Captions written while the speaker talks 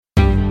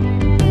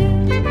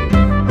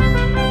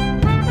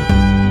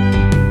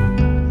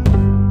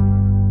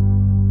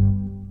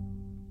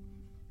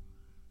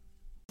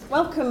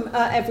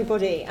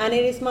everybody, and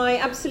it is my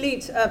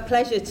absolute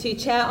pleasure to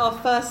chair our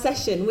first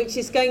session, which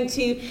is going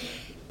to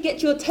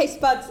get your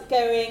taste buds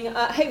going.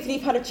 Hopefully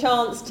you've had a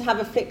chance to have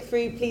a flick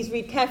through. Please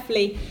read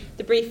carefully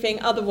the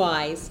briefing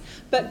otherwise.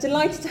 But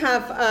delighted to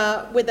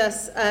have with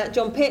us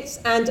John Pitts,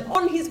 and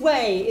on his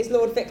way is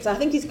Lord Victor. I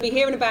think he's going to be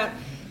here in about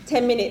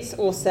 10 minutes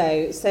or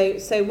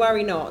so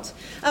worry not.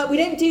 We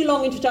don't do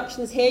long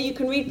introductions here. You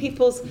can read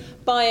people's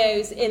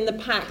bios in the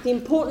pack. The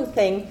important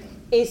thing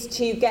is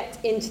to get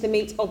into the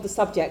meat of the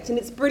subject. And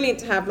it's brilliant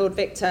to have Lord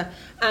Victor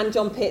and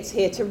John Pitts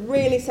here to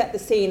really set the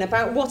scene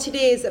about what it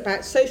is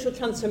about social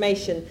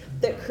transformation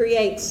that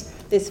creates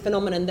this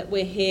phenomenon that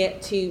we're here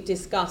to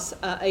discuss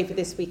over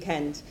this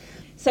weekend.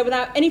 So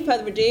without any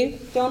further ado,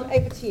 John,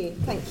 over to you.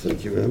 Thank you.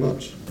 Thank you very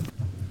much.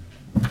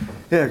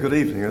 Yeah, good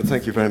evening, and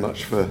thank you very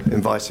much for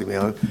inviting me.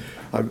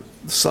 The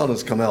sun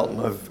has come out and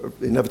I've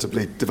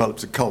inevitably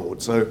developed a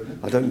cold, so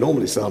I don't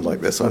normally sound like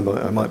this. I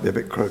might be a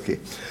bit croaky.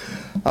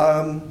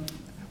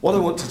 What I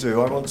want to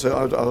do, I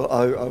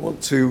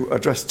want to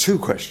address two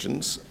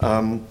questions.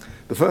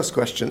 The first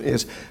question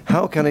is,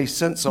 how can a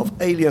sense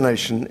of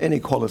alienation,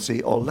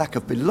 inequality, or lack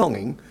of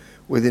belonging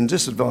within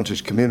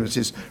disadvantaged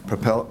communities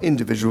propel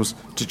individuals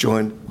to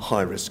join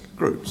high-risk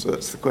groups? So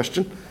that's the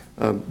question.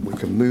 We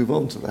can move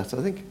on to that,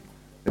 I think.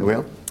 Here we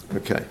are.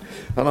 Okay.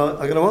 And I'm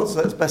going to answer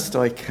that as best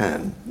I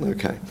can.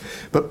 Okay.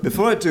 But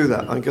before I do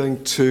that, I'm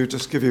going to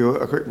just give you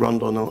a quick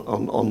rundown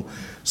on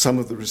some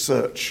of the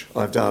research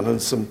I've done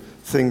and some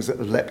things that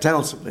have leapt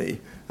out at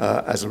me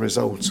as a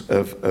result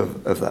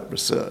of that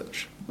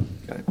research.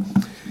 Okay.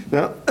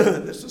 Now,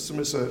 this is some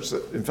research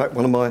that, in fact,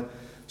 one of my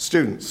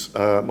students,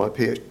 my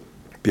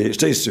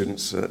PhD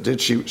students,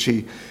 did.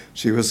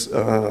 She was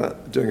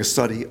doing a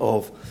study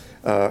of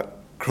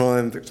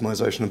crime,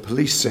 victimisation and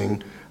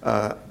policing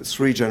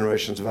 3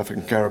 generations of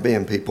African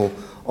Caribbean people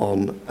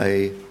on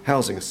a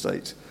housing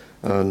estate.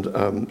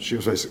 And she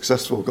was very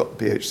successful, got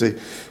the PhD,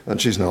 and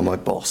she's now my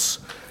boss.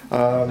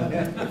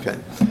 Okay.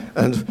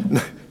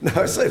 And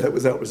now I say that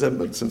without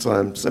resentment, since I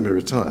am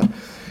semi-retired.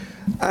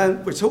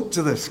 And we talked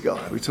to this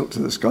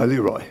guy,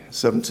 Leroy,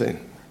 17.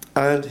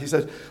 And he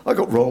said, I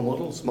got role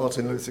models,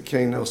 Martin Luther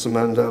King, Nelson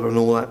Mandela and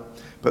all that,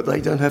 but they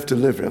don't have to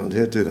live around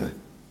here, do they?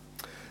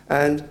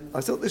 And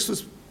I thought this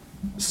was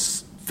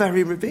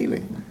very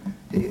revealing.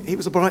 He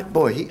was a bright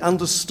boy. He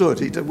understood.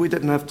 We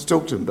didn't have to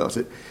talk to him about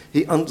it.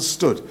 He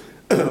understood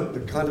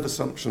the kind of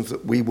assumptions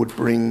that we would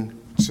bring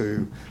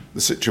to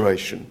the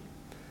situation.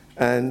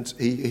 And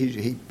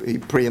he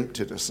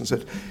preempted us and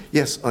said,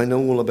 yes, I know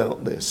all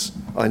about this.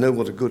 I know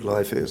what a good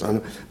life is,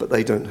 but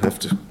they don't have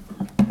to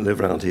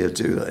live around here,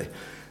 do they?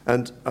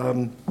 And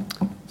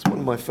it's one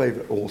of my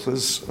favourite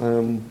authors,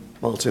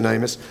 Martin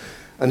Amis,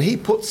 and he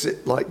puts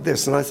it like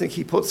this, and I think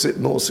he puts it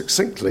more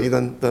succinctly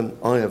than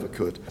I ever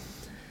could.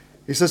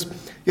 He says,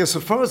 yes,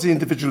 as far as the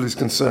individual is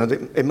concerned,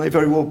 it may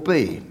very well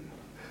be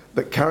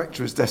that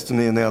character is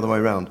destiny and the other way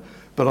around.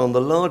 But on the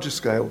larger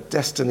scale,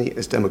 destiny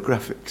is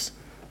demographics,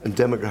 and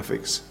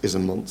demographics is a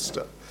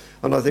monster.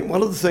 And I think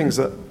one of the things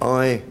that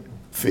I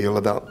feel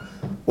about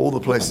all the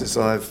places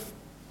I've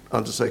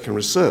undertaken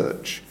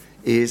research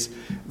is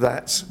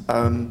that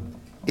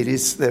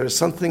there is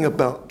something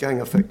about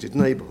gang-affected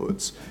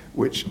neighbourhoods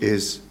which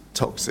is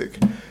toxic.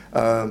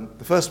 The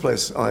first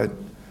place I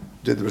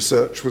did the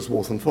research was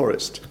Waltham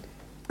Forest.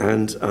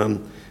 And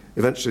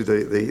eventually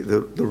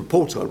the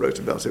report I wrote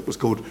about it was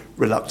called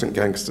Reluctant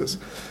Gangsters.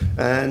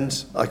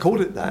 And I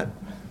called it that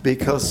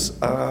because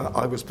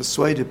I was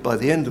persuaded by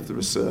the end of the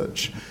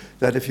research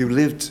that if you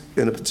lived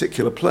in a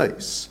particular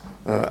place,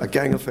 a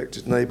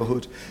gang-affected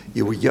neighbourhood,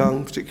 you were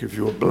young, particularly if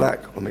you were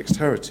black or mixed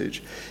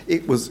heritage,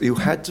 you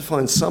had to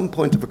find some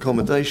point of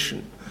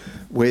accommodation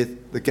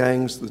with the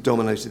gangs that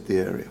dominated the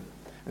area.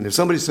 And if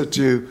somebody said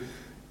to you,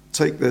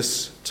 take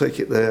this, take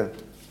it there,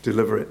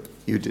 deliver it,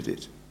 you did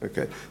it.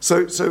 Okay.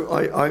 So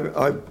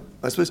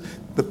I suppose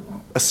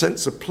a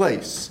sense of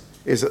place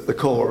is at the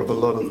core of a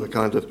lot of the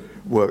kind of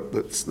work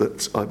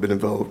that I've been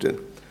involved in.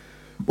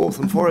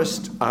 Waltham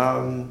Forest,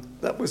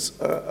 that was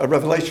a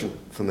revelation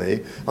for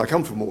me. I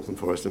come from Waltham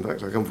Forest, in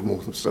fact. I come from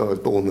Walthamstow. I was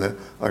born there.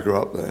 I grew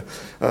up there.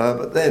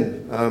 But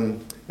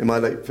then, in my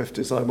late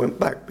 50s, I went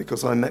back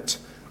because I met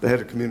the head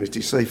of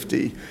community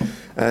safety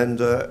and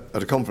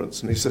at a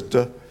conference, and he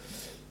said,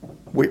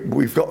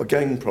 we've got a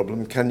gang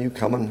problem. Can you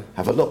come and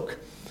have a look?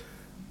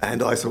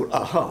 And I thought,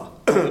 aha,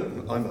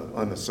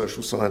 I'm a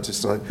social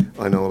scientist,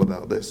 I know all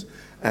about this.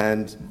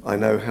 And I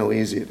know how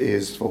easy it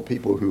is for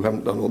people who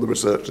haven't done all the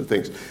research and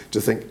things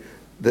to think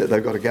that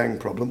they've got a gang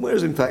problem,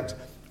 whereas in fact,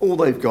 all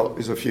they've got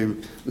is a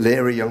few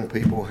leery young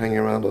people hanging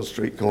around on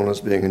street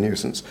corners being a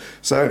nuisance.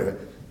 So anyway,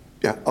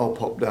 yeah, I'll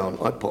pop down.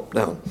 I popped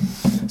down.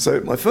 So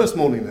my first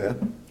morning there,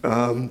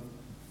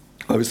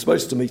 I was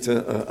supposed to meet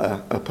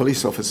a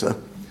police officer,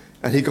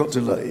 and he got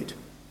delayed.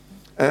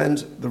 And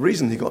the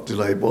reason he got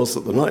delayed was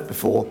that the night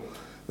before,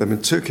 there had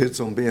been 2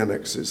 kids on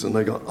BMXs, and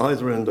they got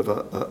either end of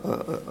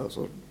a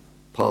sort of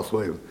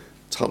pathway,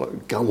 tunnel,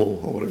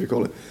 gunnel, or whatever you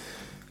call it.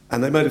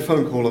 And they made a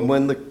phone call, and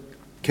when the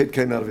kid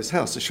came out of his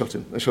house, they shot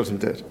him. They shot him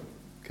dead.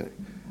 Okay.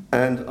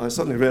 And I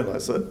suddenly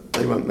realised that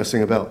they weren't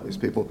messing about, these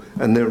people,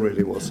 and there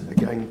really was a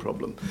gang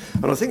problem.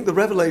 And I think the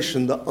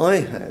revelation that I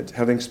had,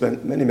 having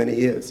spent many, many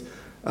years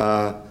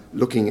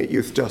looking at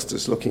youth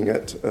justice, looking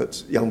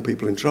at young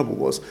people in trouble,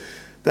 was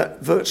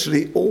that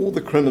virtually all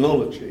the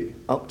criminology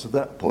up to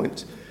that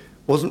point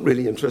wasn't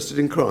really interested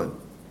in crime.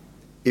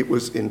 It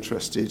was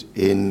interested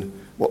in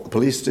what the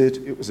police did,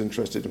 it was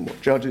interested in what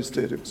judges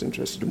did, it was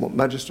interested in what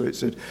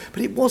magistrates did,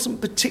 but it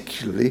wasn't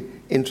particularly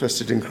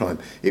interested in crime.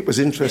 It was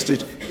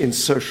interested in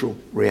social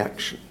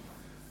reaction.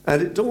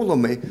 And it dawned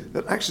on me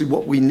that actually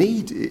what we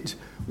needed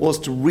was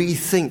to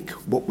rethink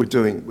what we're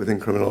doing within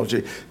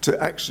criminology, to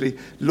actually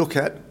look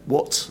at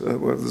what,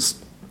 the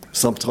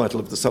subtitle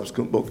of the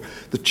subsequent book,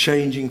 The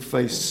Changing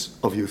Face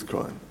of Youth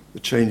Crime. The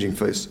Changing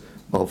Face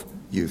of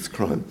Youth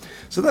Crime.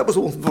 So that was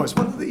Waltham Forest.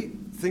 One of the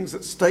things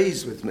that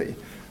stays with me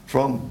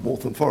from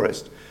Waltham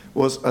Forest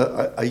was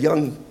a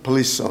young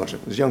police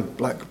sergeant, a young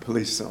black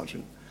police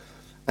sergeant.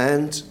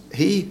 And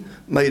he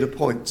made a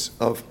point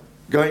of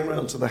going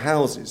around to the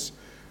houses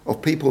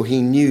of people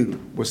he knew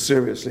were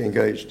seriously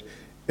engaged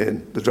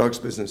in the drugs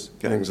business,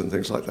 gangs and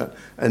things like that,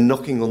 and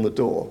knocking on the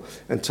door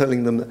and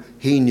telling them that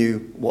he knew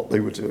what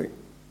they were doing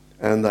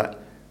and that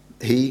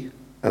he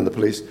and the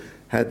police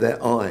had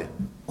their eye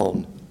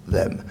on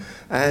them.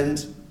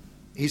 And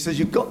he says,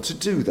 you've got to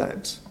do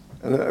that.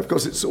 And of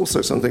course, it's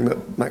also something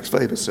that Max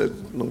Weber said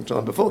a long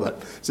time before that.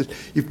 He said,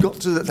 they've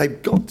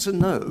got to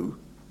know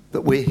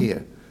that we're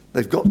here.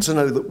 They've got to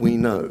know that we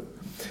know.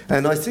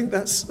 And I think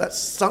that's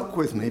stuck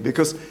with me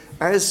because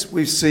as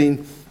we've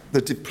seen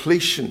the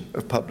depletion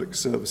of public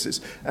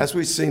services, as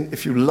we've seen,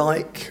 if you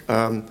like,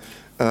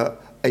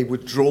 a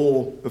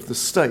withdrawal of the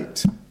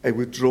state, a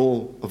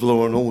withdrawal of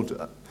law and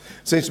order,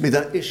 it seems to me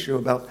that issue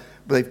about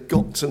they've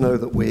got to know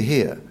that we're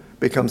here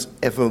becomes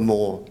ever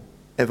more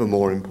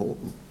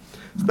important.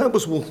 So that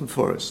was Waltham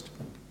Forest.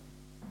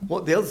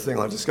 The other thing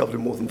I discovered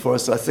in Waltham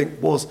Forest, I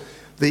think, was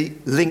the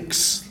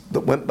links that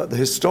went back, the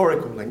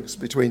historical links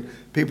between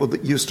people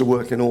that used to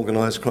work in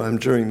organised crime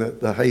during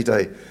the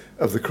heyday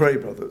of the Cray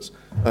brothers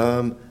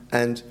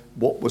and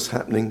what was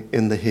happening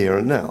in the here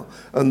and now.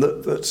 And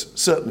that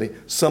certainly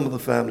some of the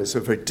families who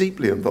are very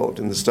deeply involved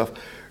in the stuff,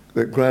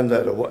 that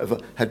Grandad or whatever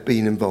had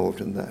been involved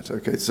in that.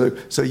 Okay, so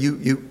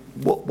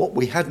what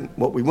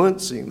we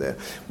weren't seeing there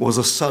was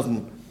a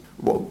sudden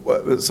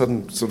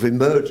sort of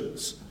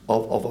emergence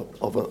of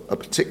a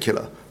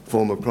particular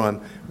form of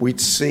crime.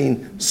 We'd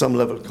seen some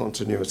level of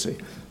continuity.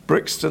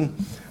 Brixton,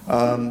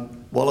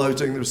 while I was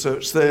doing the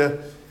research there,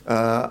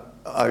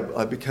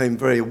 I became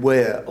very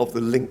aware of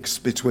the links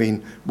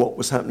between what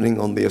was happening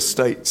on the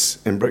estates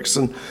in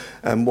Brixton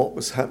and what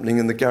was happening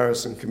in the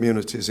garrison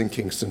communities in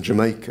Kingston,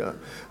 Jamaica,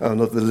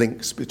 and of the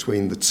links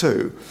between the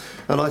two.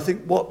 And I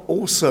think what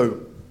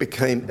also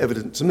became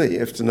evident to me,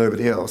 if to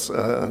nobody else,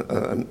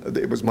 and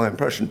it was my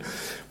impression,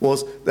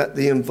 was that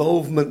the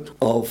involvement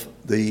of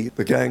the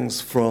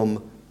gangs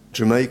from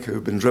Jamaica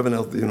who'd been driven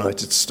out of the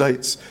United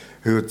States,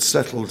 who had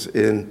settled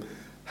in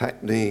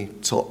Hackney,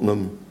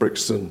 Tottenham,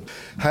 Brixton,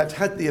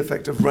 had the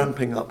effect of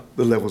ramping up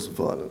the levels of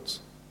violence.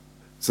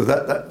 So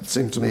that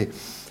seemed to me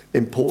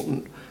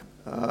important.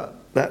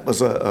 That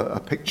was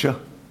a picture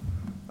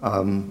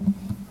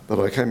that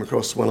I came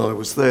across when I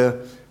was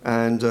there.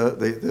 And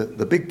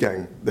the big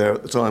gang there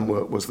at the time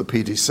was the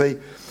PDC,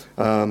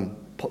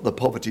 the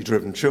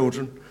poverty-driven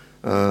children,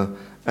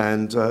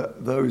 and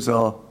those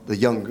are the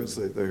youngers,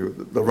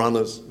 the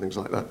runners, things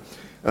like that.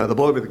 The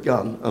boy with the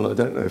gun, and I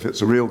don't know if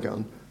it's a real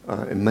gun,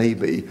 it may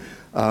be,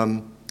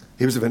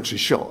 he was eventually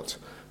shot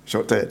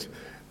dead.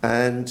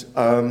 And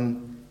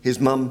his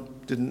mum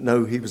didn't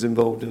know he was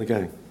involved in a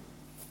gang.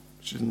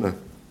 She didn't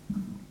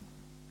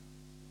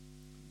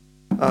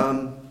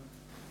know.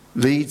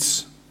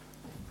 Leeds,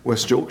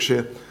 West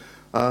Yorkshire.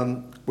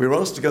 We were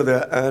asked to go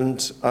there, and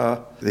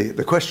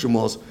the question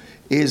was,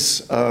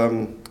 is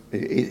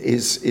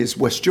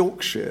West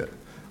Yorkshire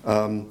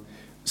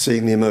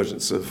seeing the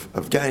emergence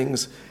of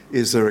gangs?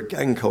 Is there a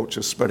gang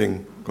culture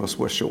spreading across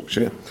West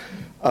Yorkshire?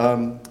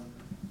 The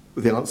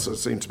answer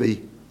seemed to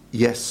be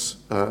yes,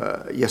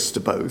 yes to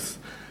both.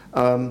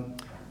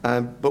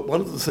 But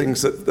one of the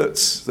things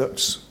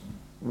that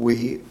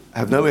we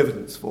have no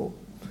evidence for,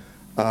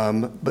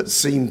 but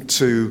seemed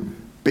to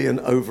be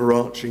an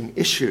overarching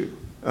issue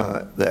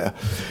there,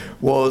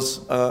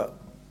 was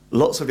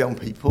lots of young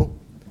people,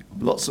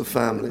 lots of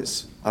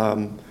families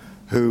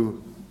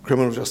who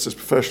criminal justice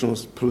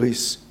professionals,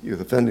 police, youth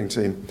offending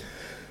team,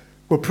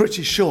 were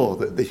pretty sure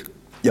that the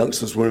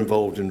youngsters were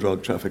involved in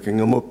drug trafficking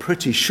and were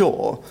pretty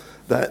sure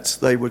that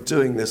they were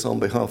doing this on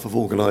behalf of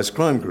organised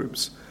crime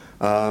groups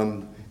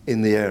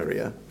in the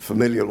area,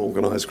 familial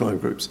organised crime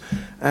groups.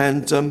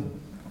 And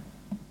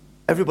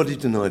everybody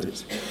denied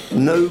it.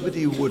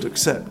 Nobody would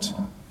accept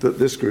that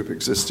this group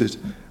existed.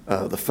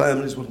 The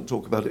families wouldn't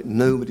talk about it.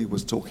 Nobody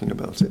was talking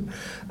about it.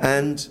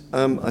 And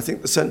I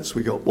think the sense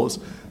we got was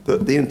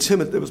that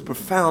there was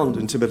profound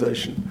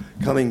intimidation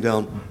coming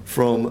down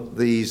from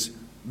these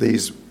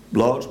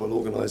large,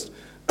 well-organised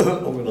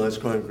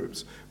organised crime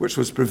groups, which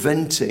was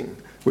preventing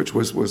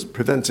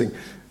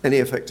any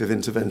effective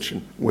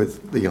intervention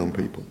with the young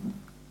people.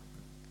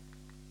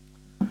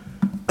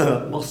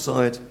 Moss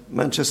Side,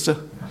 Manchester.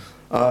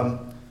 I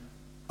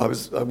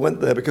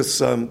went there because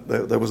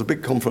there was a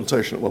big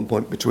confrontation at one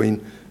point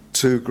between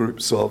two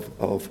groups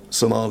of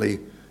Somali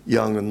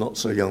young and not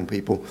so young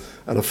people,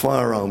 and a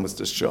firearm was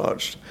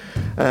discharged.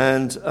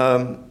 And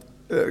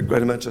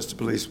Greater Manchester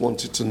Police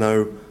wanted to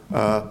know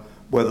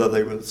whether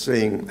they were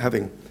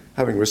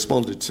having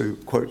responded to,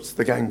 quote,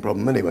 the gang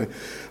problem anyway,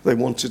 they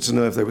wanted to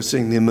know if they were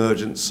seeing the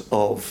emergence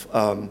of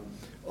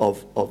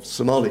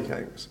Somali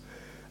gangs.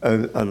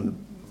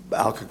 And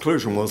our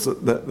conclusion was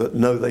that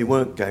no, they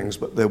weren't gangs,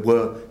 but there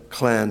were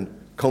clan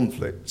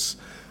conflicts.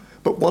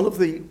 But one of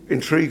the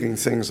intriguing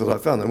things that I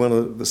found, and one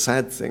of the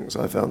sad things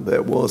I found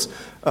there, was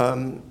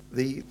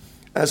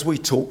as we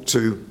talked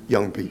to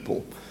young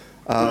people,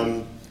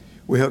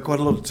 we heard quite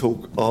a lot of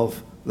talk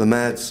of the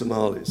mad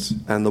Somalis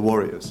and the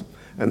warriors.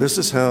 And this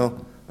is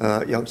how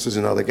youngsters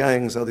in other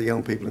gangs, other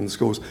young people in the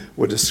schools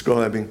were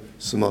describing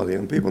Somali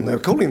young people. And they were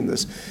calling them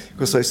this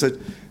because they said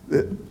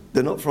that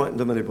they're not frightened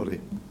of anybody.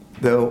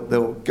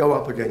 They'll go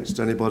up against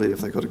anybody.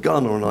 If they've got a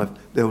gun or a knife,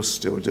 they'll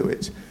still do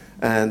it.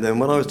 And then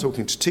when I was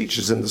talking to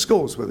teachers in the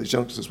schools where these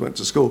youngsters went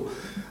to school,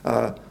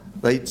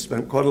 they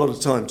spent quite a lot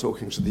of time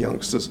talking to the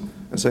youngsters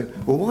and saying,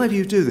 well, why do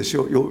you do this?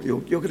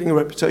 You're getting a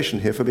reputation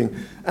here for being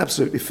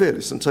absolutely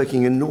fearless and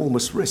taking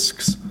enormous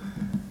risks.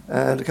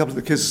 And a couple of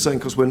the kids are saying,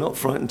 because we're not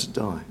frightened to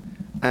die.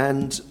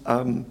 And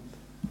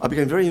I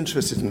became very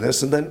interested in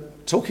this. And then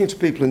talking to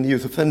people in the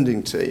youth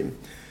offending team,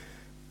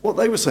 what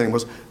they were saying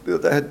was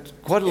that they had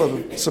quite a lot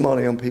of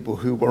Somali young people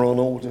who were on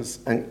orders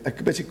and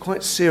committed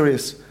quite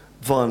serious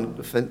violent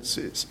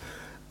offences.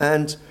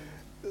 And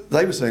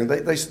they were saying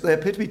they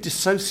appear to be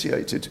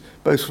dissociated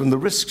both from the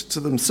risks to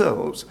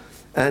themselves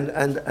and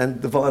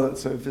the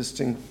violence they were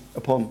visiting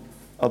upon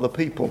other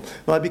people.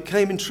 And I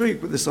became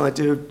intrigued with this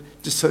idea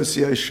of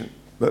dissociation.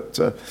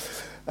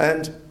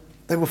 And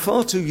they were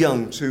far too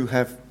young to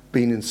have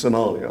been in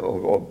Somalia,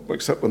 or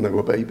except when they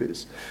were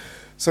babies.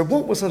 So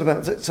what was that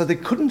about? So they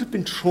couldn't have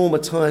been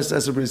traumatised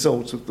as a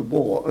result of the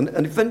war.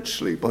 And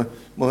eventually, by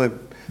my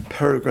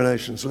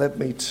peregrinations, led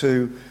me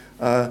to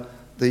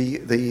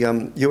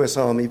the US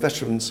Army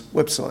Veterans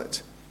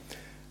website.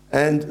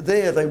 And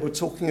there they were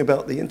talking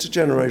about the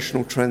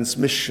intergenerational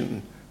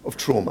transmission of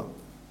trauma.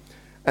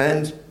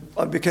 And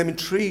I became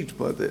intrigued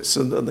by this,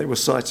 and they were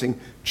citing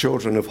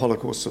children of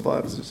Holocaust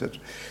survivors, etc.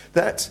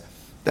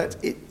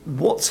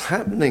 What's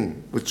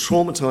happening with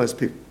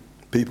traumatised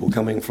people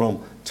coming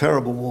from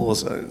terrible war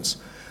zones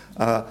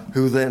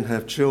who then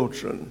have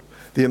children,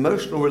 the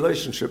emotional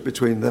relationship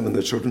between them and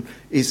their children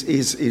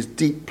is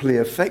deeply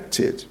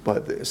affected by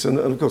this. And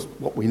of course,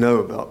 what we know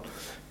about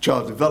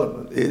child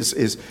development is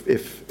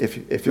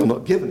if you're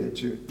not given it,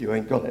 you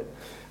ain't got it.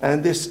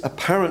 And this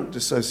apparent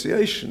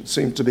dissociation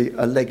seemed to be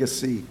a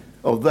legacy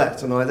of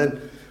that. And I then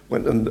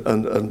went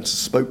and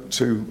spoke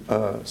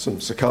to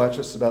some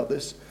psychiatrists about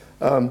this,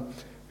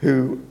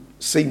 who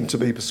seemed to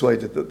be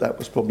persuaded that that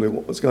was probably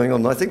what was going on.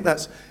 And I think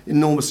that's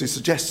enormously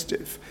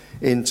suggestive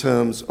in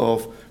terms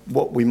of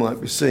what we might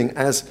be seeing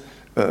as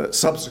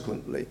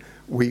subsequently,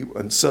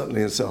 and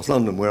certainly in South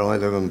London, where I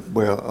live and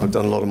where I've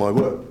done a lot of my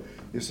work,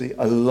 you see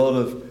a lot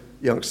of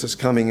youngsters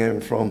coming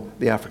in from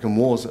the African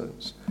war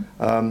zones.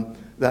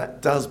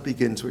 That does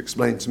begin to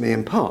explain to me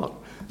in part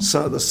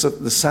the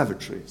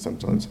savagery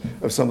sometimes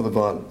of some of the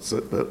violence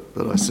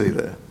that I see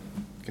there.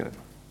 Okay.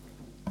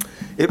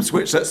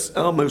 Ipswich, that's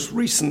our most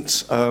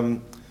recent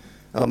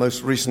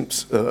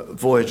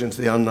voyage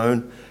into the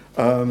unknown,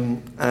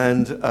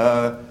 and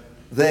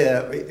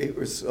there it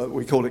was.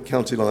 We call it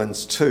County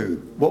Lines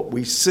 2. What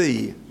we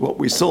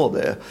saw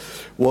there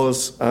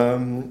was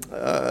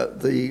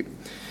the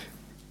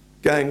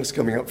gangs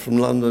coming up from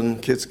London,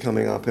 kids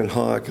coming up in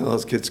hire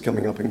cars, kids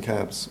coming up in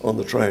cabs, on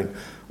the train,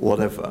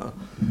 whatever.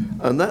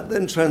 And that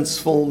then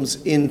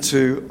transforms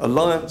into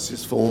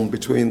alliances formed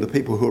between the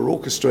people who are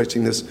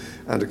orchestrating this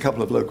and a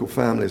couple of local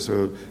families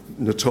who have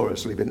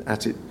notoriously been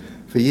at it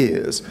for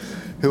years,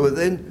 who are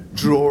then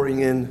drawing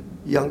in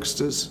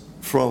youngsters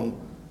from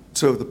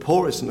two of the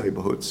poorest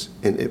neighbourhoods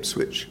in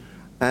Ipswich,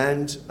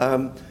 and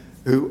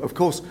who, of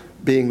course,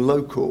 being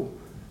local,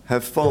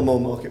 have far more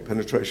market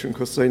penetration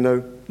because they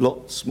know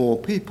lots more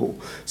people.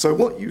 So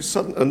what you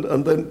suddenly,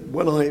 and then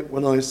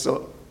when I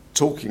start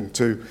talking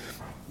to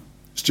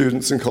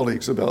students and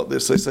colleagues about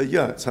this, they say,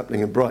 yeah, it's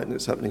happening in Brighton,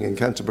 it's happening in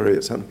Canterbury,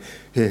 it's happening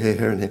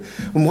here, and here.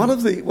 And one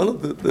of the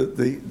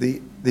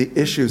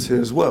issues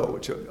here as well,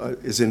 which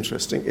is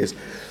interesting, is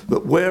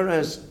that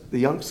whereas the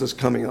youngsters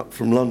coming up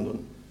from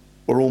London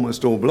are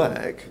almost all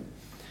black,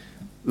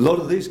 a lot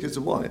of these kids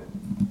are white,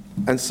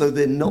 and so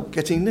they're not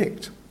getting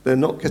nicked. They're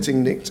not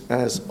getting nicked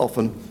as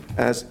often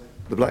as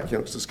the black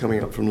youngsters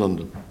coming up from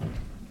London.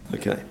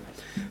 Okay,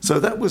 so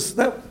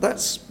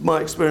that's my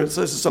experience.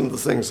 Those are some of the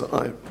things that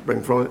I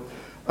bring from it.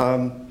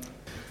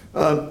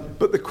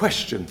 But the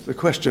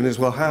question is,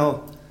 well,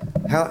 how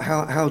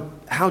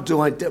do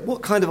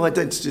what kind of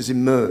identities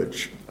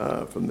emerge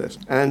from this?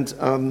 And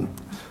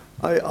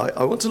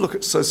I want to look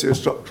at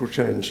socio-structural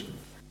change.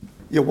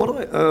 Yeah, what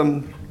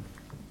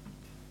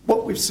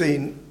we've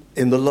seen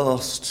in the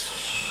last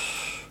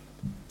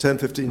 10,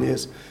 15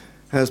 years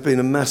has been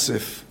a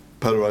massive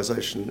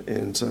polarisation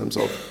in terms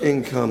of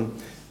income,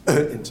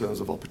 in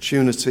terms of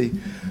opportunity.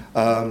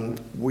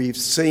 We've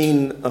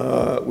seen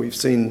a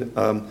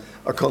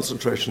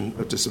concentration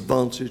of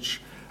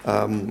disadvantage.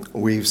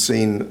 We've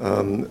seen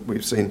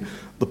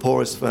the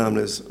poorest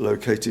families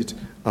located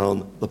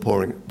on the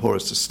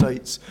poorest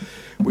estates.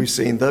 We've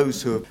seen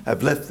those who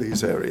have left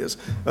these areas,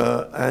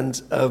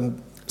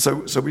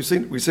 so we've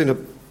seen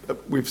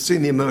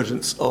the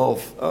emergence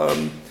of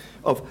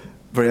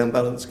very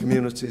unbalanced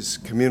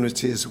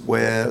communities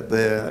where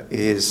there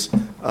is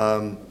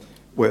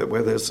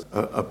where there's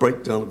a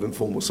breakdown of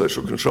informal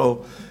social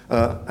control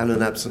and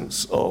an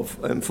absence of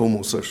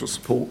informal social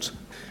support.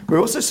 We're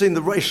also seeing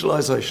the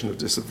racialisation of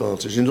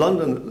disadvantage. In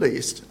London, at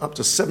least, up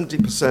to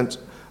 70%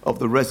 of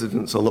the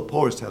residents on the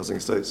poorest housing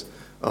estates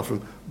are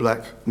from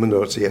black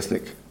minority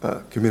ethnic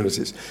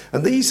communities.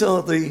 And these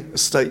are the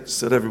estates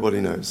that everybody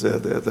knows. They're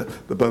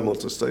the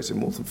Beaumont estate in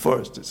Waltham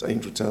Forest, it's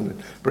Angel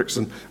in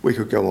Brixton. We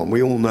could go on.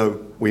 We all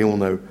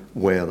know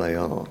where they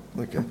are.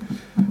 Okay.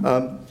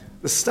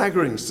 The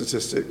staggering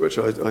statistic, which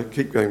I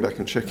keep going back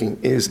and checking,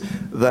 is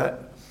that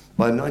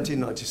by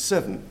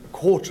 1997, a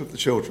quarter of the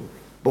children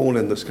born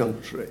in this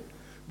country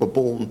were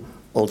born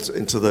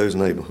into those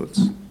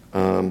neighbourhoods,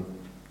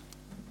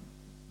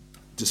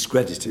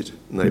 discredited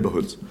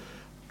neighbourhoods.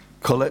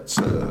 Colette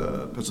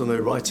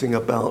Petonneau, writing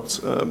about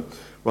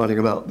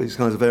these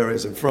kinds of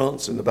areas in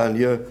France, in the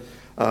banlieue,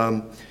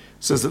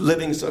 says that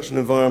living in such an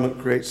environment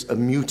creates a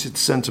muted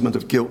sentiment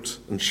of guilt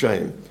and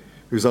shame,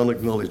 whose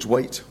unacknowledged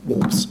weight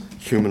warps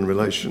human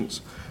relations.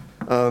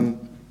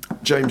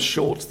 James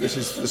Short,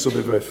 this will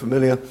be very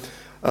familiar.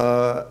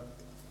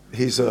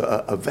 He's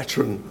a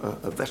veteran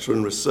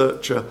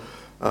researcher.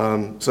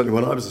 Certainly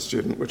when I was a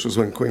student, which was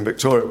when Queen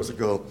Victoria was a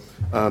girl,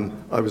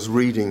 I was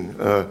reading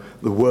the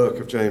work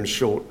of James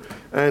Short.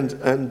 And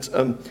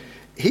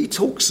he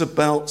talks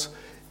about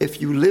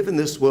if you live in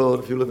this world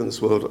of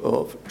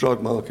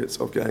drug markets,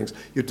 of gangs,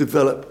 you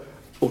develop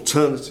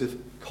alternative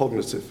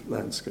cognitive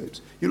landscapes.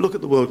 You look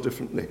at the world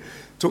differently. He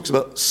talks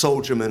about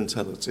soldier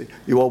mentality.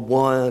 You are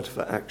wired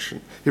for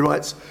action. He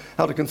writes,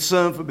 out of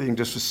concern for being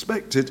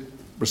disrespected,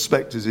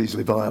 respect is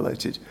easily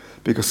violated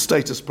because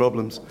status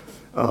problems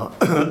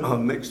are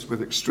mixed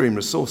with extreme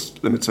resource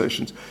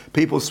limitations.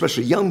 People,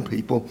 especially young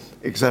people,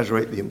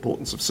 exaggerate the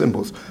importance of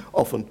symbols,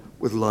 often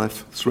with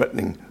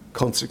life-threatening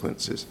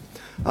consequences.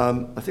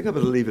 I think I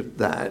better leave it at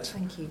that.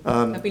 Thank you.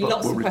 There'll be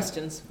lots of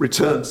questions.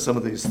 Return to some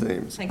of these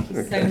themes. Thank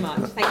you so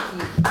much. Thank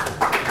you.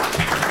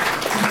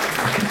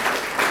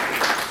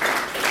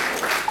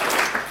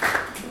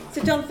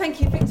 So, John,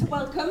 thank you. Victor,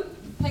 welcome.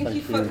 Thank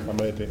you for. I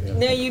made it, yeah.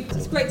 No,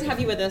 it's great to have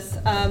you with us.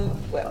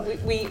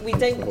 We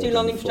don't do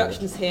long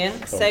introductions here,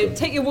 so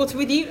take your water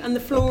with you, and the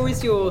floor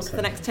is yours for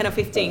the next 10 or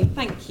 15.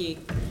 Thank you.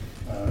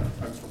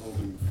 Thanks for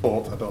holding the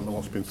fort. I don't know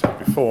what's been said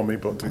before me,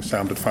 but it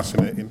sounded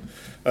fascinating.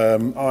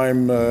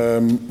 I'm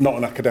not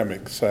an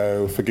academic,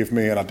 so forgive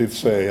me. And I did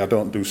say I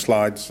don't do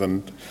slides,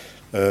 and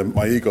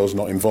my ego's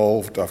not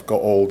involved. I've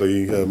got all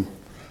the.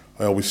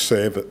 I always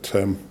say that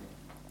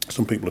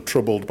some people are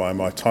troubled by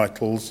my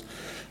titles.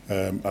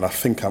 And I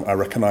think I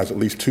recognise at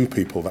least two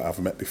people that I've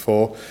met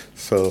before.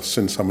 So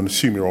since I'm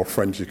assuming you're all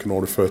friends, you can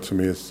all refer to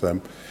me as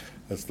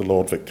the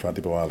Lord Victor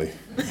Adeboale.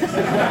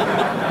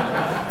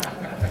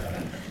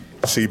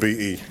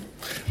 CBE.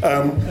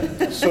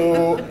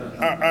 So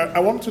I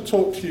want to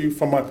talk to you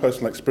from my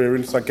personal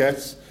experience, I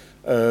guess.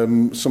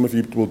 Some of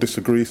you will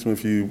disagree, some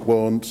of you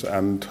won't,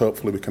 and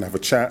hopefully we can have a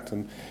chat.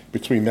 And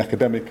between the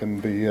academic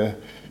and the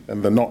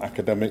not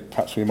academic,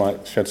 perhaps we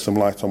might shed some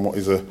light on what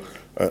is a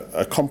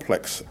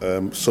complex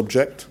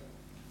subject.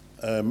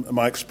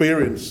 My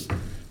experience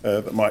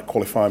that might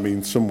qualify me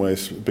in some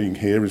ways being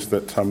here is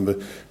that I'm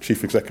the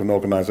chief executive of an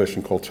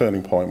organisation called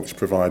Turning Point, which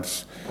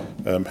provides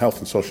health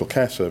and social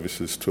care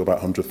services to about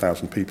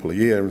 100,000 people a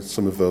year, and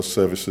some of those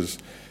services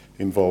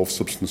involve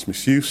substance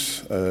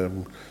misuse,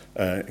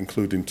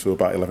 including to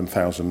about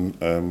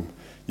 11,000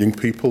 young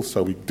people.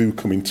 So we do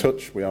come in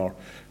touch. We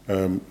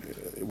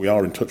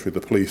are in touch with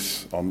the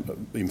police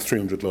in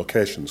 300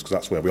 locations, because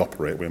that's where we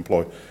operate. We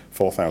employ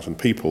 4,000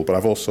 people. But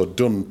I've also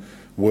done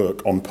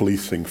work on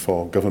policing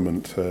for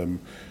government.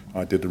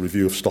 I did a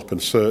review of Stop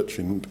and Search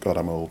in, God,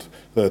 I'm old,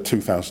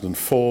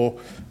 2004.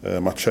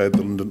 I chaired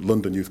the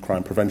London Youth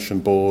Crime Prevention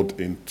Board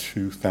in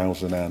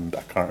 2000 and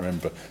I can't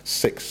remember,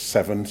 6,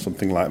 7,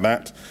 something like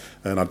that.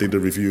 And I did a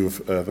review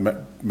of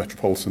the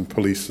Metropolitan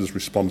Police's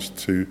response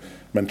to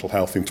mental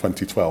health in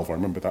 2012. I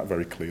remember that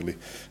very clearly.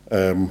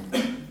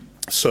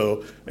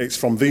 So it's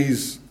from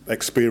these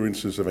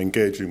experiences of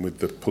engaging with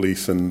the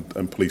police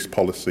and police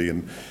policy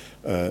and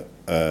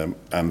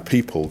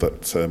people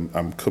that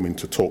I'm coming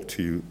to talk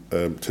to you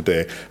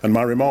today. And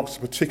my remarks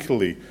are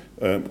particularly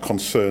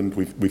concerned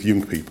with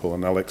young people,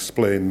 and I'll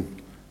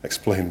explain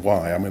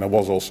why. I mean, I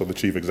was also the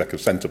chief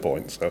executive of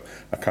Centrepoint, so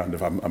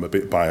I'm a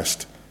bit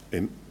biased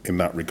in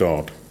that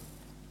regard.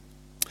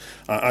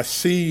 I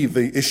see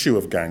the issue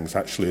of gangs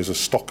actually as a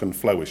stock and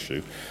flow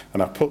issue,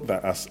 and I put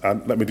that as,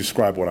 let me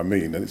describe what I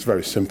mean, and it's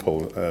very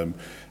simple.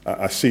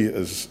 I see it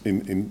as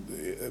in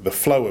the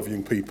flow of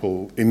young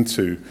people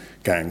into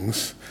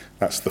gangs,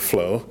 that's the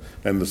flow,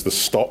 and there's the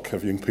stock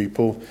of young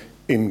people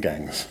in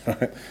gangs,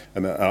 right?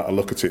 And I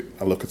look at it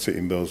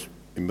in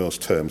those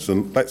terms.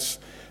 And let's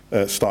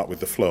start with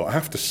the flow. I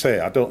have to say,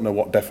 I don't know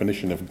what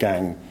definition of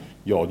gang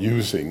you're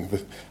using.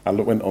 I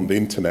went on the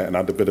internet and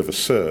had a bit of a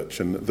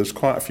search, and there's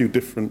quite a few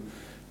different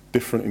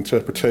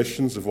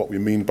interpretations of what we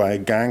mean by a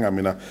gang. I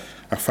mean,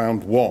 I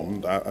found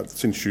one,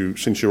 since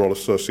you're all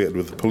associated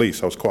with the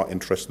police, I was quite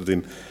interested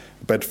in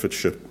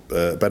Bedfordshire.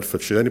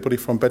 Anybody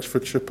from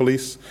Bedfordshire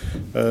Police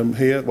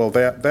here? Well,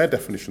 their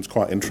definition's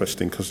quite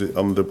interesting, because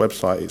on the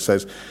website it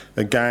says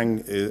a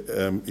gang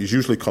is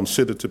usually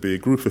considered to be a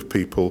group of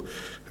people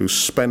who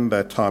spend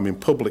their time in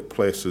public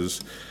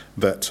places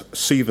that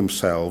see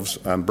themselves,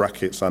 and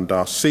brackets, and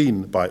are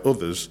seen by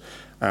others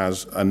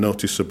as a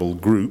noticeable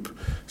group.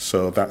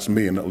 So that's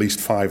me and at least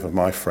 5 of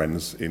my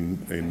friends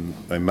in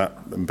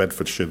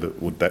Bedfordshire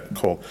that would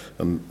call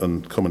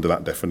and come under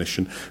that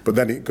definition. But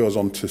then it goes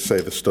on to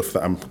say the stuff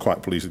that I'm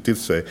quite pleased it did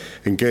say: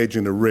 engage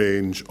in a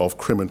range of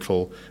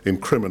criminal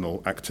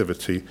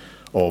activity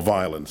or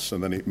violence.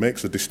 And then it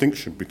makes a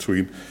distinction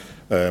between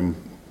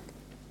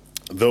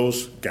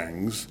those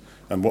gangs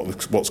and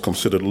what's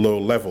considered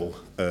low-level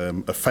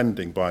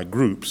offending by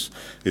groups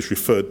is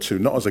referred to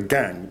not as a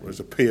gang, but as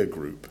a peer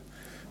group.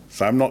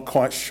 So I'm not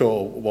quite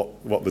sure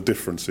what the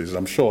difference is.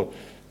 I'm sure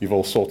you've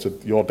all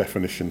sorted your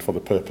definition for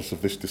the purpose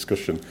of this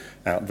discussion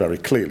out very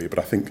clearly, but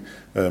I think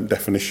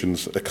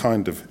definitions are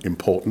kind of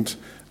important.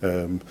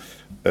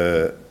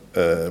 There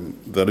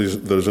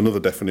is another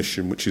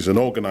definition, which is an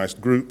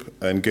organised group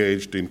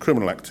engaged in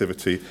criminal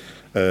activity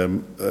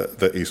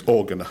that is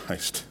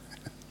organised,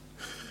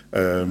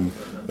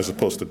 as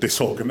opposed to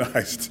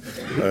disorganised.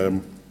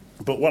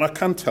 But what I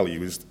can tell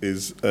you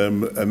is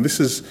and this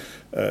is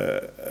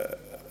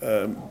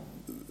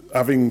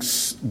having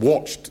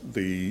watched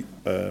the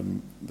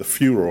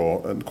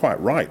furor, and quite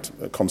right,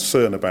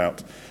 concern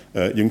about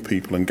young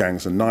people and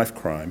gangs and knife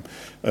crime,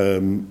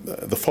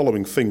 the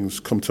following things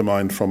come to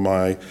mind from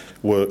my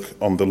work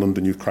on the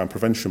London Youth Crime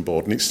Prevention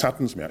Board, and it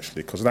saddens me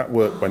actually, because that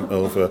work went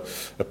over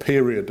a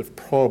period of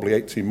probably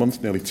 18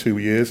 months, nearly 2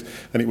 years,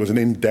 and it was an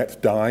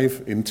in-depth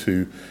dive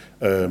into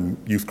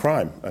youth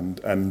crime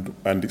and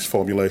its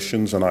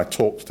formulations, and I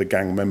talked to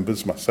gang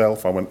members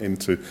myself. I went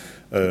into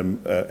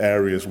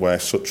areas where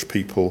such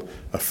people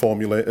are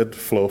formulated,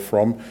 flow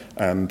from,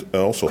 and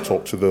also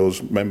talked to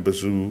those members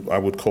who I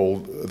would call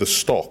the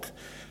stock.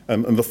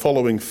 And the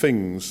following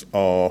things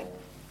are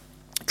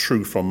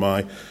true from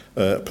my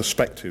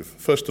perspective.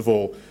 First of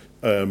all,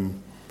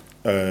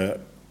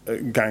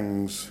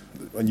 gangs,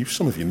 and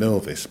some of you know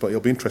this, but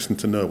it'll be interesting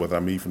to know whether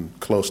I'm even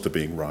close to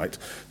being right.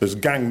 There's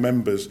gang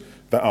members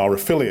that are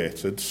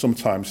affiliated,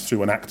 sometimes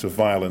through an act of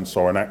violence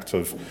or an act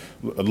of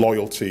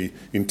loyalty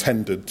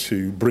intended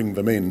to bring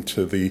them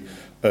into the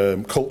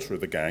culture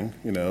of the gang,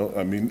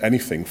 I mean,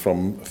 anything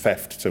from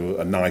theft to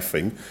a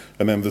knifing.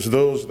 And then there's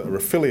those that are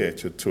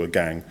affiliated to a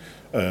gang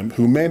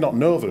who may not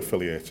know they're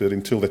affiliated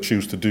until they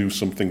choose to do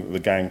something that the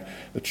gang,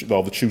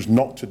 or they choose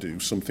not to do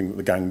something that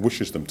the gang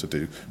wishes them to do,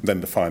 and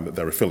then they find that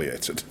they're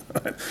affiliated.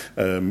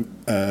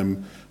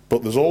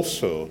 But there's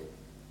also,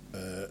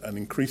 and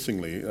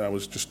increasingly, I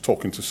was just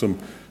talking to some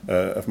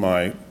of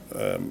my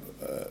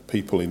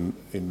people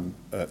in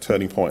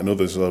Turning Point and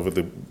others over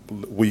the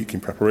week in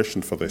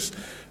preparation for this,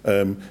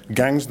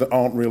 gangs that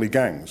aren't really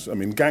gangs. I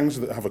mean, gangs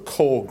that have a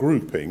core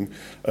grouping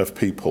of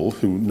people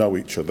who know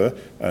each other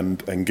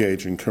and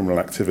engage in criminal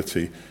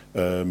activity.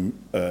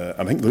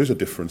 I think there is a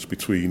difference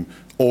between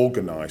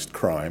organised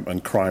crime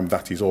and crime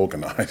that is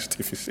organised,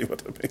 if you see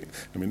what I mean.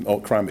 I mean,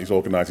 all crime that is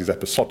organised is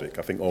episodic.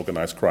 I think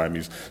organised crime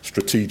is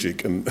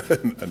strategic and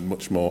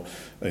much more,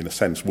 in a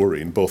sense,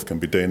 worrying. Both can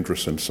be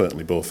dangerous, and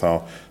certainly both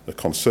are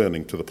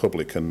concerning to the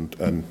public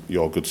and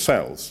your good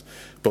selves.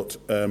 But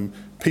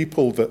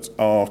people that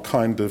are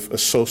kind of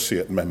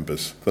associate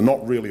members, they're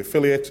not really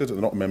affiliated, they're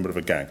not a member of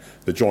a gang.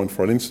 They join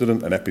for an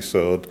incident, an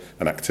episode,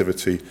 an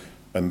activity,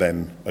 and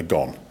then are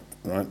gone.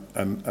 Right,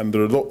 and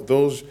there are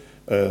those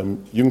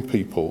young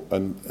people,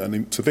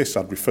 and to this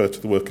I'd refer to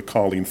the work of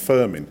Carleen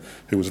Firmin,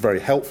 who was very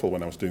helpful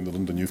when I was doing the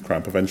London Youth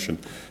Crime Prevention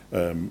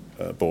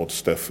Board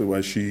stuff,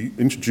 where she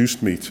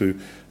introduced me to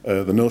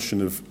the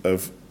notion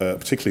of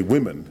particularly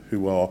women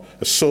who are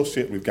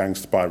associated with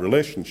gangs by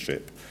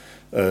relationship,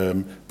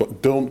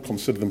 but don't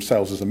consider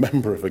themselves as a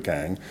member of a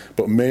gang,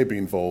 but may be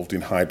involved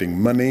in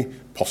hiding money,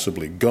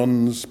 possibly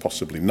guns,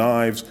 possibly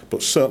knives,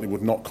 but certainly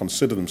would not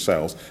consider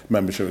themselves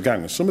membership of a gang.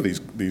 And some of these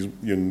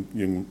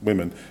young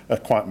women are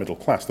quite middle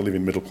class. They live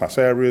in middle class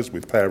areas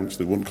with parents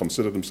that wouldn't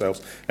consider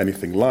themselves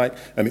anything like,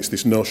 and it's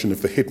this notion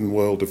of the hidden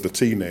world of the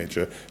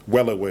teenager,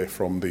 well away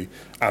from the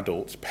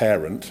adult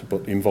parent,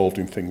 but involved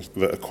in things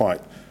that are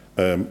quite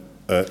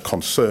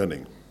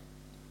concerning.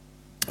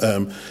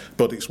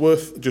 But it's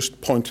worth just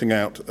pointing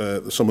out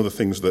some of the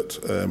things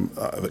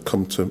that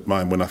come to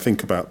mind when I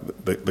think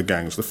about the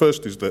gangs. The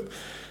first is that,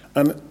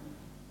 and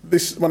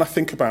this, when I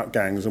think about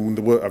gangs and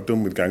the work I've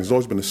done with gangs, has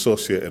always been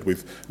associated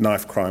with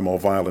knife crime or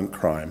violent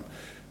crime.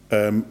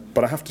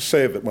 But I have to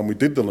say that when we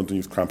did the London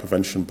Youth Crime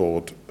Prevention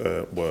Board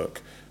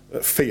work,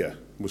 fear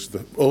was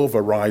the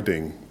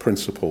overriding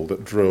principle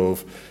that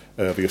drove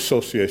the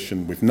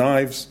association with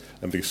knives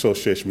and the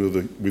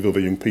association with other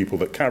young people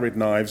that carried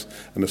knives,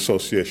 and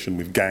association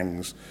with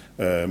gangs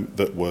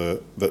that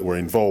were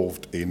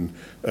involved in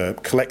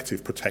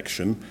collective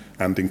protection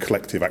and in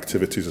collective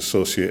activities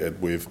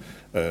associated with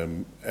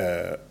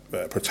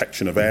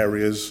protection of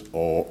areas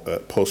or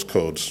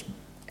postcodes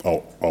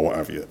or what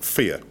have you.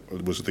 Fear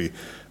was the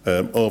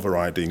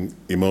overriding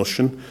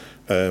emotion.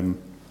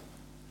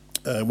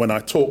 When I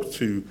talk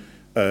to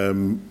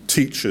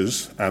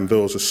teachers and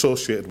those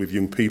associated with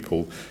young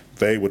people,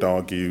 they would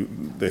argue,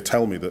 they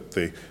tell me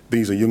that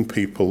these are young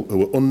people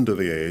who are under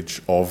the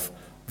age of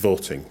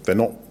voting. They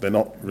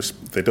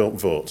don't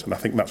vote, and I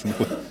think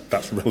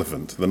that's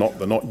relevant. They're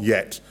not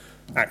yet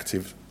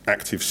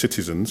active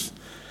citizens.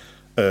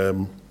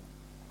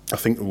 I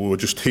think we were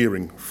just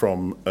hearing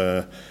from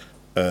my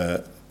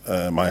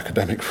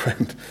academic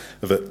friend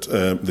that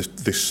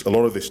a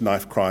lot of this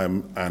knife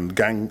crime and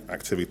gang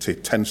activity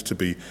tends to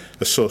be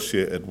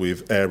associated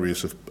with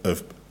areas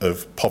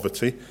of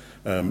poverty,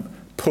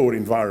 poor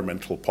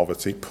environmental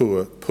poverty,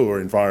 poor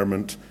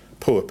environment,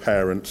 poor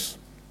parents,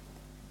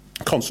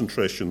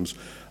 concentrations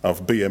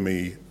of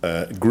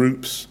BME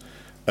groups,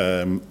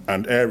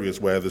 and areas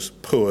where there's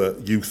poor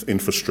youth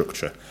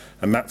infrastructure.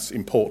 And that's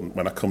important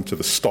when I come to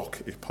the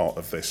stock part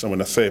of this. And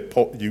when I say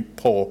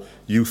poor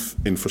youth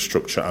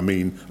infrastructure, I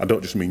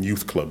don't just mean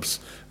youth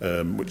clubs,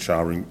 which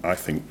are, I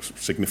think,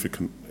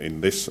 significant in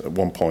this. At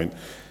one point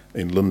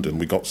in London,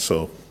 we got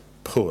so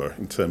poor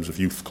in terms of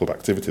youth club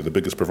activity. The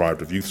biggest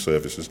provider of youth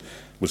services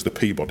was the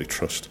Peabody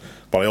Trust.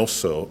 But I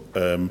also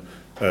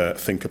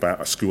think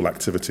about school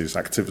activities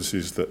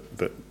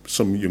that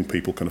some young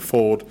people can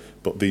afford,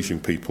 but these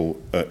young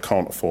people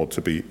can't afford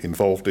to be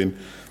involved in,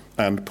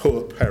 and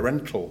poor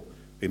parental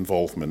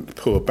involvement,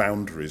 poor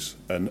boundaries,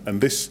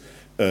 and this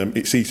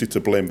it's easy to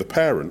blame the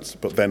parents,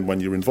 but then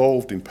when you're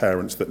involved in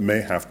parents that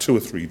may have 2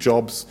 or 3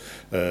 jobs,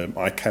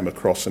 I came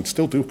across and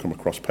still do come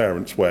across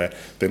parents where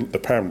the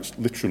parents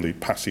literally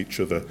pass each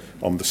other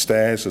on the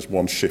stairs as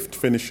one shift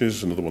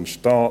finishes, another one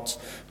starts.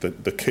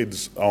 The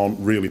kids aren't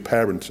really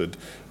parented,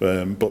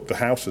 but the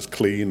house is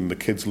clean and the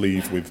kids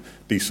leave with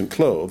decent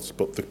clothes,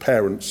 but the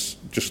parents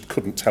just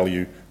couldn't tell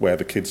you where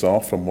the kids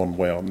are from one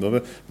way or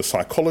another. The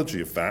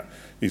psychology of that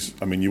is,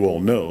 you all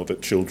know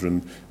that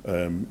children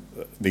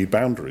need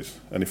boundaries,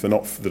 and if they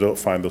don't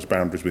find those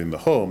boundaries within the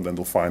home, then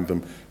they'll find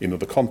them in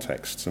other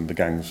contexts, and the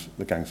gangs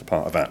are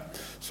part of that.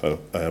 So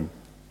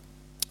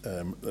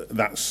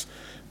that's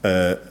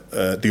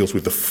deals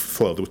with the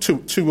flow. There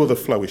were two other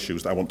flow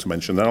issues that I want to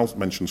mention. Then I'll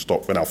mention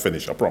stock. Then I'll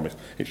finish. I promise.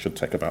 It should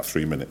take about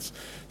 3 minutes.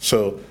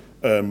 So.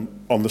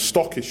 On the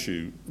stock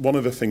issue, one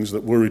of the things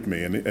that worried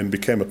me and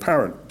became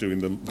apparent during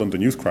the London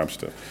Youth Crime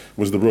stuff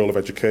was the role of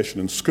education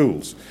in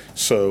schools.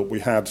 So we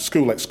had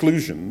school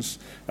exclusions,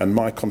 and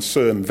my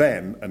concern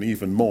then, and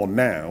even more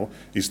now,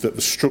 is that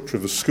the structure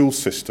of the school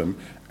system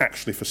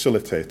actually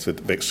facilitated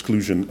the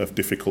exclusion of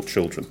difficult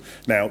children.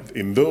 Now,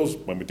 in those,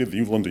 when we did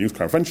the London Youth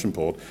Crime Prevention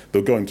Board, they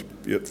were going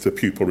to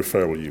pupil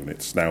referral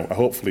units. Now,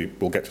 hopefully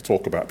we'll get to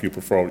talk about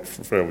pupil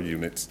referral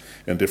units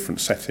in a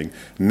different setting.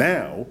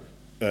 Now,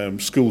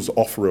 schools are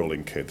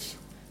off-rolling kids.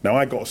 Now,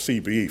 I got a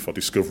CBE for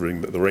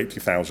discovering that there were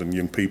 80,000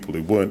 young people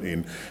who weren't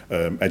in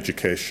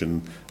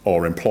education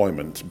or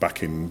employment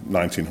back in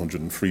 1900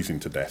 and freezing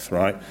to death,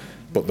 right?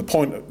 But the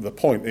point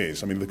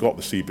is, they've got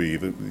the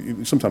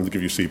CBE. Sometimes they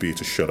give you CBE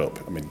to shut up.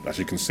 As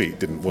you can see, it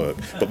didn't work.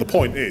 But the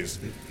point is,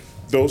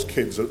 those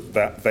kids,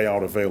 that they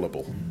are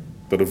available.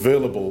 They're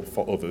available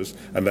for others,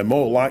 and they're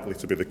more likely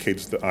to be the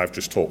kids that I've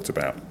just talked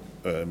about.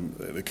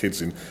 The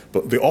kids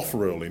but the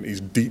off-rolling is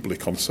deeply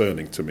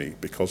concerning to me,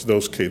 because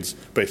those kids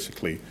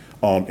basically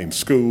aren't in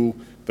school.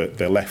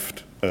 They're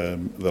left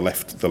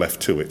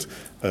to it.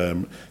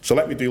 So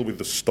let me deal with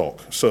the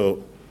stock.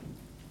 So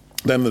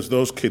then there's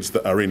those kids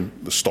that are in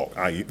the stock,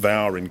 i.e. they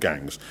are in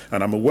gangs.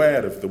 And I'm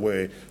aware of the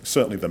way,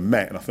 certainly the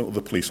Met, and I think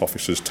other police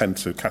officers tend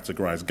to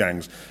categorise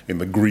gangs in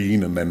the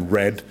green and then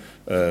red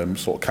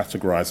sort of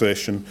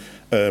categorisation.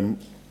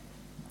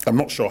 I'm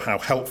not sure how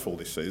helpful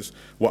this is.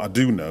 What I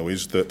do know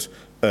is that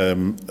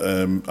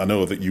I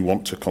know that you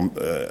want to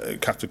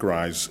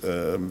categorise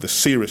the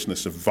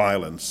seriousness of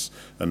violence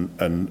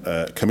and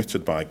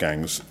committed by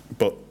gangs,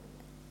 but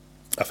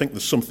I think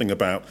there's something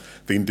about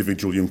the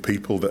individual young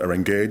people that are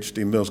engaged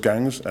in those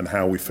gangs and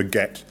how we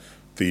forget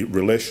the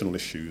relational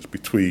issues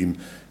between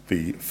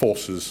the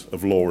forces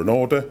of law and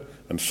order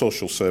and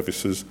social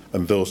services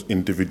and those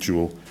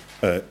individual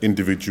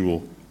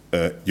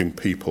young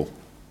people.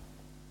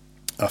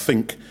 I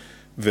think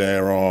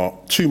there are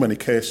too many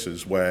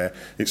cases where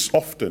it's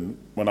often,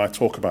 when I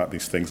talk about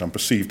these things, I'm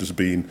perceived as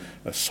being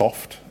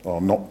soft or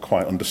not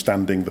quite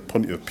understanding the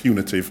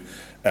punitive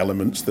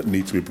elements that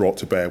need to be brought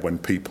to bear when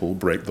people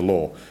break the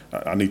law.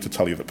 I need to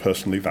tell you that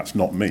personally that's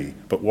not me,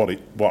 but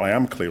what I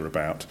am clear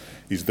about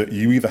is that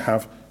you either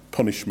have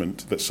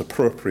punishment that's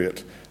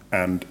appropriate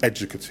and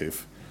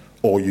educative,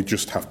 or you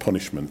just have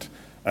punishment.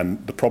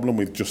 And the problem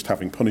with just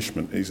having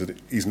punishment is that it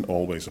isn't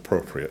always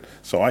appropriate.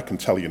 So I can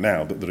tell you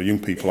now that there are young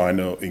people I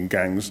know in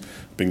gangs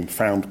being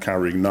found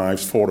carrying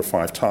knives 4 or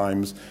 5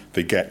 times.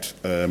 They get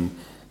a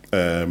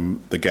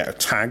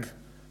tag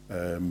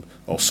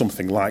or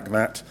something like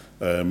that.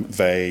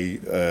 The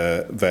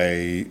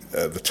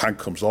tag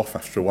comes off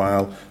after a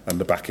while and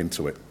they're back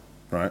into it,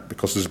 right?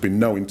 Because there's been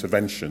no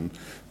intervention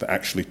that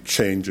actually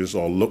changes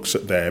or looks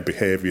at their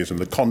behaviours and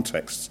the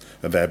contexts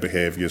of their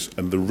behaviours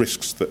and the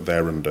risks that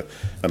they're under.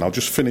 And I'll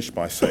just finish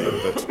by saying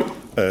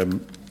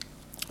that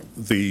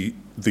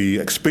the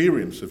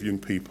experience of young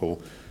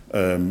people,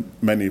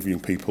 many of young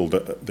people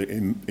that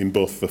in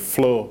both the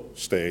flow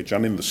stage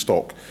and in the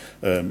stock,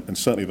 and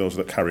certainly those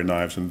that carry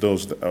knives and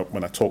those that,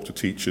 when I talk to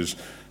teachers,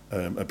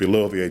 are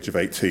below the age of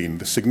 18,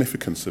 the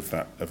significance of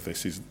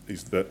this is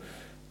that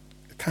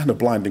kind of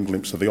blinding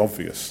glimpse of the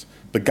obvious.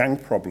 The gang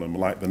problem,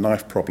 like the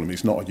knife problem,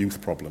 is not a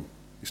youth problem.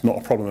 It's not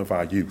a problem of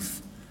our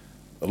youth.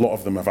 A lot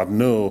of them have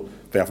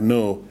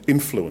no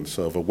influence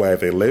over where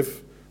they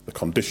live, the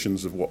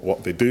conditions of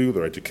what they do,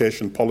 their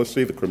education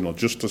policy, the criminal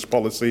justice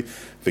policy,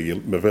 the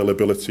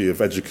availability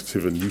of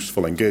educative and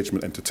useful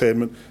engagement,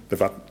 entertainment.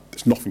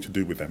 It's nothing to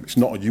do with them. It's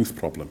not a youth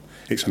problem.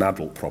 It's an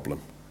adult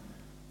problem,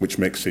 which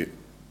makes it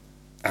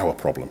our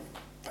problem.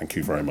 Thank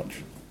you very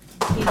much.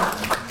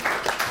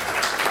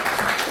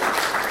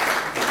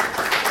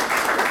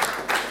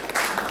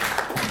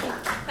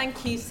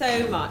 Thank you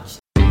so much.